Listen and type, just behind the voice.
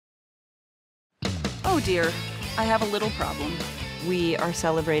Oh dear, I have a little problem. We are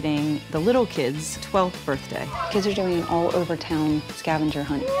celebrating the little kid's 12th birthday. Kids are doing an all-over-town scavenger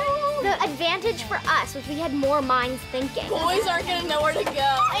hunt. The advantage for us was we had more minds thinking. Boys aren't gonna know where to go.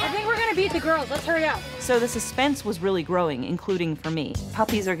 I think we're gonna beat the girls. Let's hurry up. So the suspense was really growing, including for me.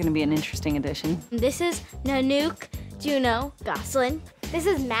 Puppies are gonna be an interesting addition. This is Nanook, Juno, Goslin. This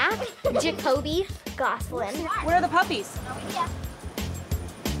is Mac, Jacoby, Goslin. Where are the puppies?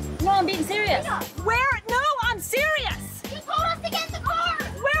 No, I'm being serious. Where? No, I'm serious! You told us to get in the car!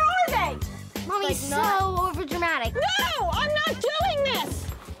 Where are they? Mommy's so overdramatic. No, I'm not doing this!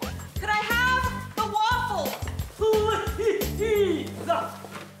 Could I have the waffle? Please!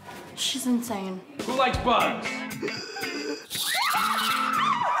 She's insane. Who likes bugs?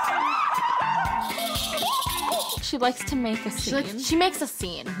 She likes to make a scene. She makes a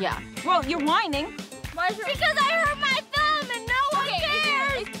scene, yeah. Well, you're whining. Because I hurt my thumb and no one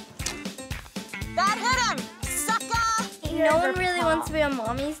cares! That hit him, sucker! No one really wants to be on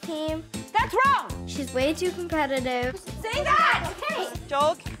Mommy's team. That's wrong. She's way too competitive. Say that! Okay.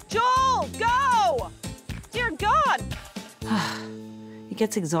 Joel, go! Dear God. It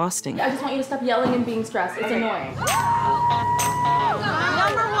gets exhausting. I just want you to stop yelling and being stressed. It's annoying.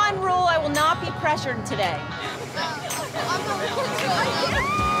 Number one rule, I will not be pressured today.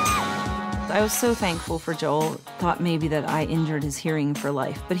 I was so thankful for Joel. Thought maybe that I injured his hearing for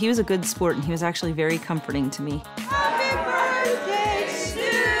life, but he was a good sport and he was actually very comforting to me. Happy birthday to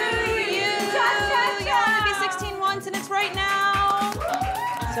you! You only be 16 once and it's right now.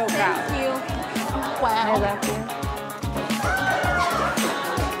 So proud. Thank you. Wow. I love you.